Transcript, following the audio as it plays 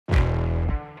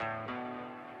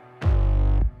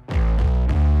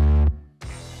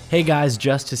Hey guys,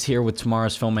 Justus here with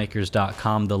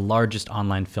tomorrowsfilmmakers.com, the largest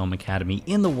online film academy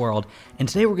in the world, and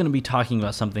today we're going to be talking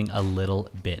about something a little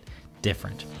bit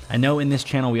different. I know in this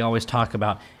channel we always talk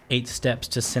about 8 steps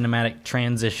to cinematic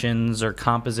transitions or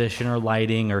composition or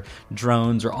lighting or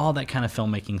drones or all that kind of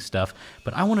filmmaking stuff,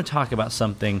 but I want to talk about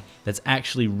something that's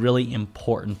actually really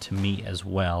important to me as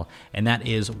well, and that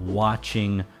is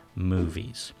watching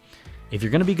movies. If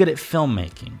you're going to be good at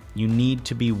filmmaking, you need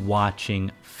to be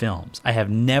watching films. I have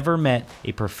never met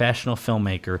a professional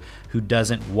filmmaker who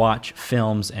doesn't watch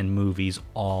films and movies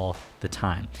all the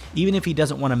time. Even if he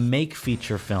doesn't want to make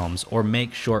feature films or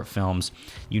make short films,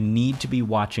 you need to be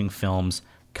watching films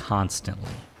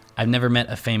constantly. I've never met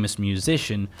a famous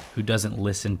musician who doesn't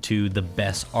listen to the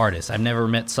best artists. I've never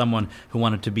met someone who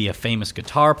wanted to be a famous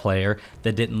guitar player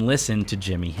that didn't listen to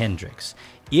Jimi Hendrix.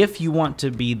 If you want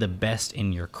to be the best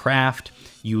in your craft,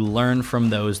 you learn from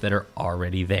those that are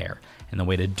already there. And the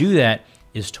way to do that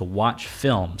is to watch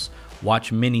films,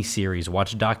 watch miniseries,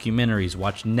 watch documentaries,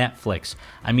 watch Netflix.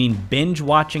 I mean, binge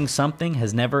watching something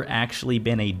has never actually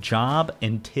been a job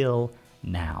until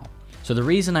now. So the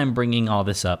reason I'm bringing all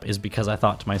this up is because I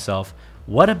thought to myself,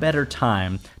 what a better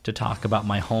time to talk about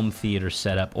my home theater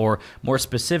setup, or more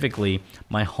specifically,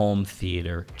 my home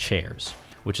theater chairs,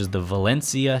 which is the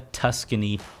Valencia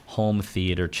Tuscany home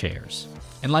theater chairs.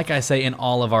 And like I say in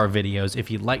all of our videos,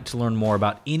 if you'd like to learn more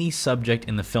about any subject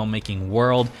in the filmmaking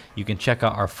world, you can check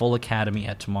out our full academy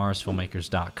at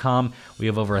tomorrowsfilmmakers.com. We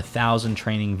have over 1,000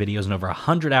 training videos and over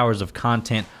 100 hours of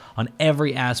content on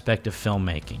every aspect of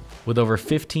filmmaking. With over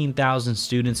 15,000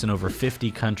 students in over 50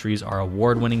 countries, our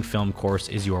award-winning film course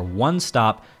is your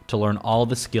one-stop to learn all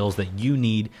the skills that you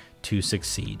need to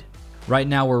succeed. Right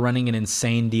now, we're running an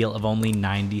insane deal of only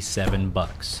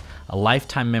 $97. A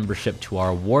lifetime membership to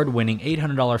our award-winning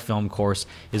 $800 film course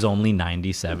is only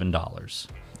 $97.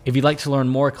 If you'd like to learn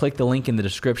more, click the link in the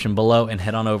description below and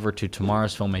head on over to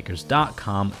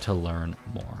tomorrowsfilmmakers.com to learn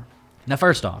more. Now,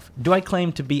 first off, do I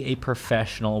claim to be a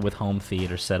professional with home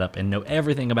theater setup and know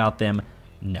everything about them?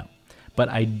 No. But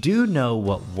I do know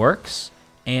what works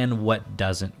and what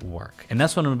doesn't work. And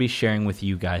that's what I'm going to be sharing with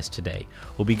you guys today.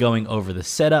 We'll be going over the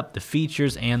setup, the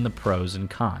features, and the pros and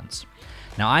cons.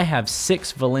 Now, I have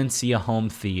 6 Valencia home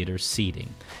theater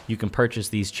seating. You can purchase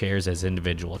these chairs as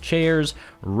individual chairs,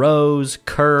 rows,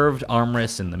 curved,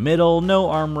 armrests in the middle, no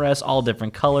armrests, all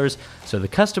different colors. So the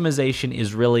customization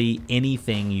is really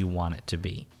anything you want it to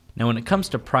be. Now, when it comes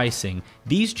to pricing,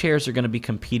 these chairs are going to be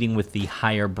competing with the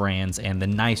higher brands and the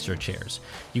nicer chairs.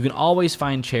 You can always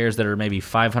find chairs that are maybe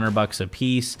 $500 a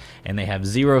piece and they have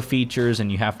 0 features and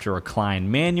you have to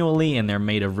recline manually and they're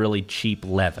made of really cheap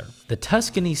leather. The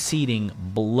Tuscany seating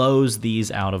blows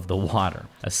these out of the water.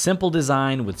 A simple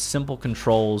design with simple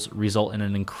controls result in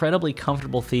an incredibly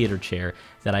comfortable theater chair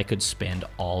that I could spend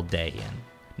all day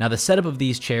in. Now, the setup of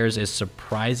these chairs is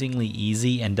surprisingly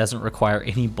easy and doesn't require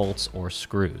any bolts or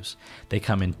screws. They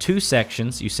come in 2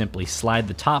 sections. You simply slide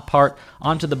the top part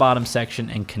onto the bottom section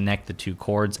and connect the 2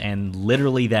 cords, and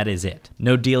literally that is it.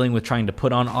 No dealing with trying to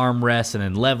put on armrests and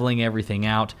then leveling everything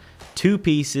out. 2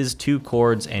 pieces, 2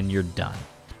 cords, and you're done.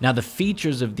 Now, the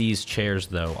features of these chairs,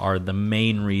 though, are the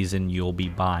main reason you'll be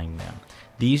buying them.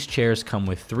 These chairs come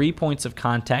with 3 points of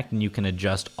contact, and you can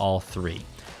adjust all 3.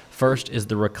 First is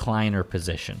the recliner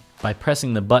position. By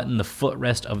pressing the button, the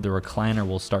footrest of the recliner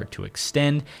will start to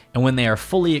extend, and when they are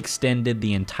fully extended,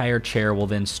 the entire chair will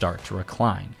then start to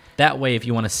recline. That way, if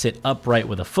you want to sit upright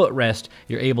with a footrest,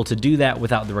 you're able to do that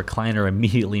without the recliner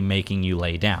immediately making you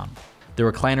lay down. The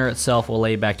recliner itself will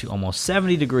lay back to almost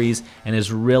 70 degrees and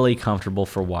is really comfortable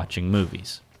for watching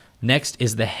movies. Next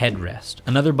is the headrest.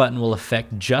 Another button will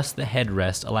affect just the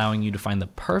headrest, allowing you to find the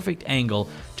perfect angle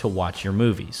to watch your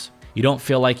movies. You don't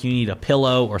feel like you need a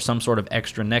pillow or some sort of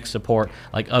extra neck support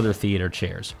like other theater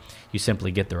chairs. You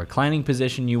simply get the reclining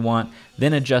position you want,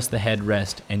 then adjust the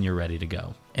headrest, and you're ready to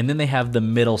go. And then they have the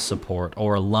middle support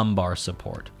or lumbar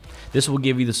support. This will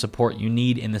give you the support you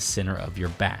need in the center of your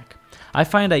back. I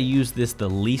find I use this the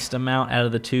least amount out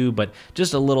of the 2, but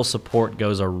just a little support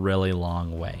goes a really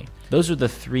long way. Those are the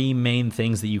 3 main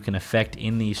things that you can affect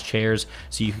in these chairs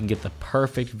so you can get the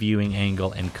perfect viewing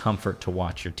angle and comfort to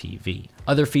watch your TV.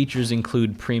 Other features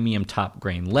include premium top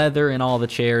grain leather in all the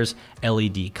chairs,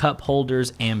 LED cup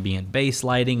holders, ambient bass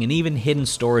lighting, and even hidden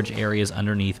storage areas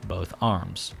underneath both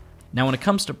arms. Now, when it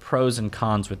comes to pros and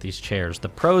cons with these chairs, the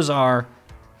pros are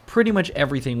pretty much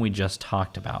everything we just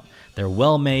talked about. They're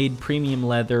well-made, premium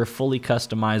leather, fully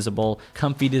customizable,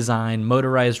 comfy design,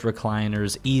 motorized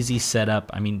recliners, easy setup.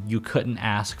 I mean, you couldn't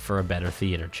ask for a better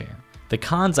theater chair. The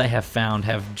cons I have found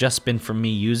have just been from me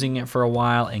using it for a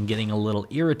while and getting a little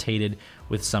irritated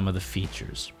with some of the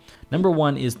features. Number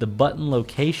one is the button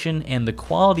location, and the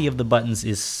quality of the buttons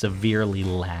is severely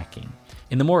lacking.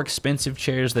 In the more expensive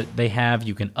chairs that they have,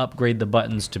 you can upgrade the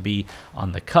buttons to be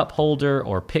on the cup holder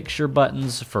or picture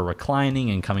buttons for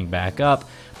reclining and coming back up.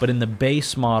 But in the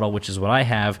base model, which is what I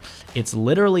have, it's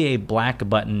literally a black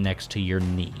button next to your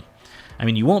knee. I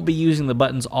mean, you won't be using the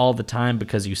buttons all the time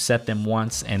because you set them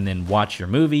once and then watch your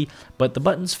movie, but the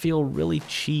buttons feel really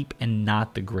cheap and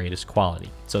not the greatest quality.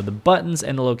 So the buttons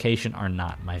and the location are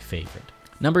not my favorite.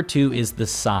 Number two is the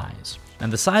size.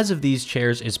 And the size of these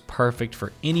chairs is perfect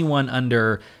for anyone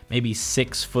under maybe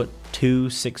 6'2",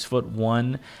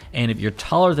 6'1", and if you're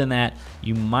taller than that,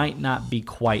 you might not be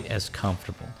quite as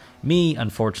comfortable. Me,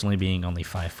 unfortunately, being only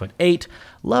 5'8",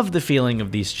 love the feeling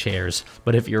of these chairs,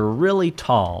 but if you're really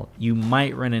tall, you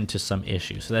might run into some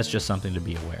issues, so that's just something to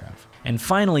be aware of. And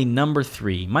finally, number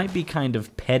three might be kind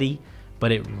of petty,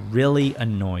 but it really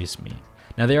annoys me.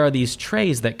 Now, there are these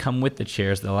trays that come with the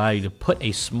chairs that allow you to put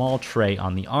a small tray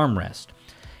on the armrest.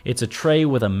 It's a tray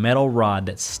with a metal rod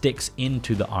that sticks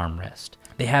into the armrest.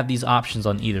 They have these options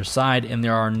on either side, and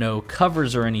there are no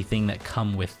covers or anything that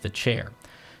come with the chair.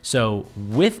 So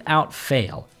without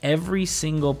fail, every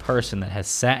single person that has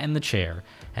sat in the chair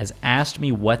has asked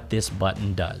me what this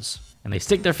button does. And they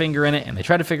stick their finger in it and they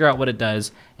try to figure out what it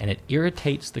does, and it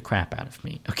irritates the crap out of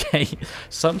me, okay?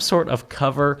 Some sort of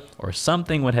cover or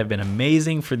something would have been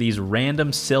amazing for these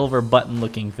random silver button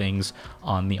looking things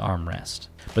on the armrest.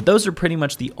 But those are pretty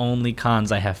much the only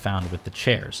cons I have found with the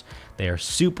chairs. They are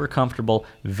super comfortable,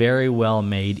 very well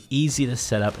made, easy to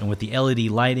set up, and with the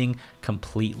LED lighting,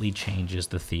 completely changes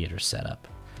the theater setup.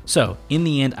 So, in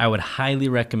the end, I would highly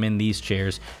recommend these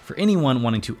chairs for anyone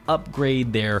wanting to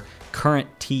upgrade their current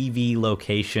TV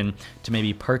location to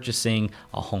maybe purchasing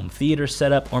a home theater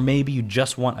setup, or maybe you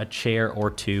just want a chair or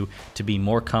two to be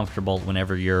more comfortable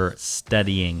whenever you're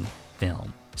studying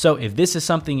film. So if this is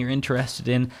something you're interested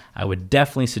in, I would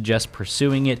definitely suggest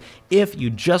pursuing it. If you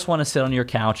just want to sit on your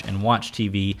couch and watch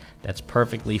TV, that's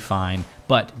perfectly fine,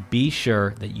 but be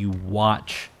sure that you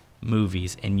watch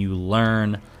movies and you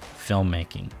learn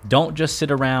filmmaking. Don't just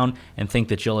sit around and think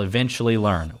that you'll eventually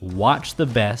learn. Watch the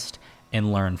best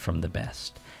and learn from the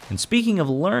best. And speaking of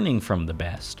learning from the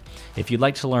best, if you'd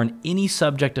like to learn any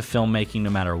subject of filmmaking, no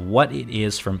matter what it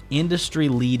is, from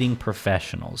industry-leading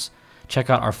professionals, check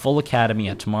out our full academy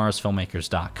at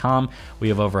tomorrowsfilmmakers.com. We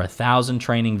have over 1,000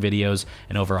 training videos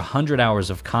and over 100 hours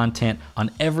of content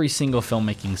on every single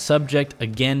filmmaking subject,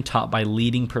 again taught by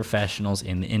leading professionals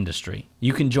in the industry.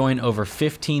 You can join over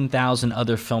 15,000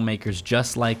 other filmmakers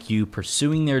just like you,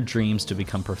 pursuing their dreams to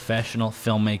become professional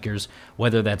filmmakers,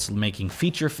 whether that's making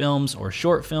feature films or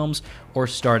short films or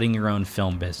starting your own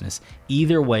film business.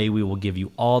 Either way, we will give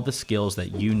you all the skills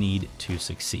that you need to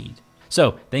succeed.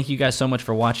 So, thank you guys so much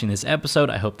for watching this episode.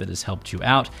 I hope that has helped you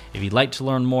out. If you'd like to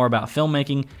learn more about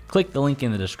filmmaking, click the link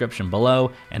in the description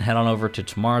below and head on over to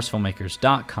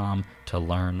tomorrowsfilmmakers.com to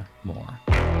learn more.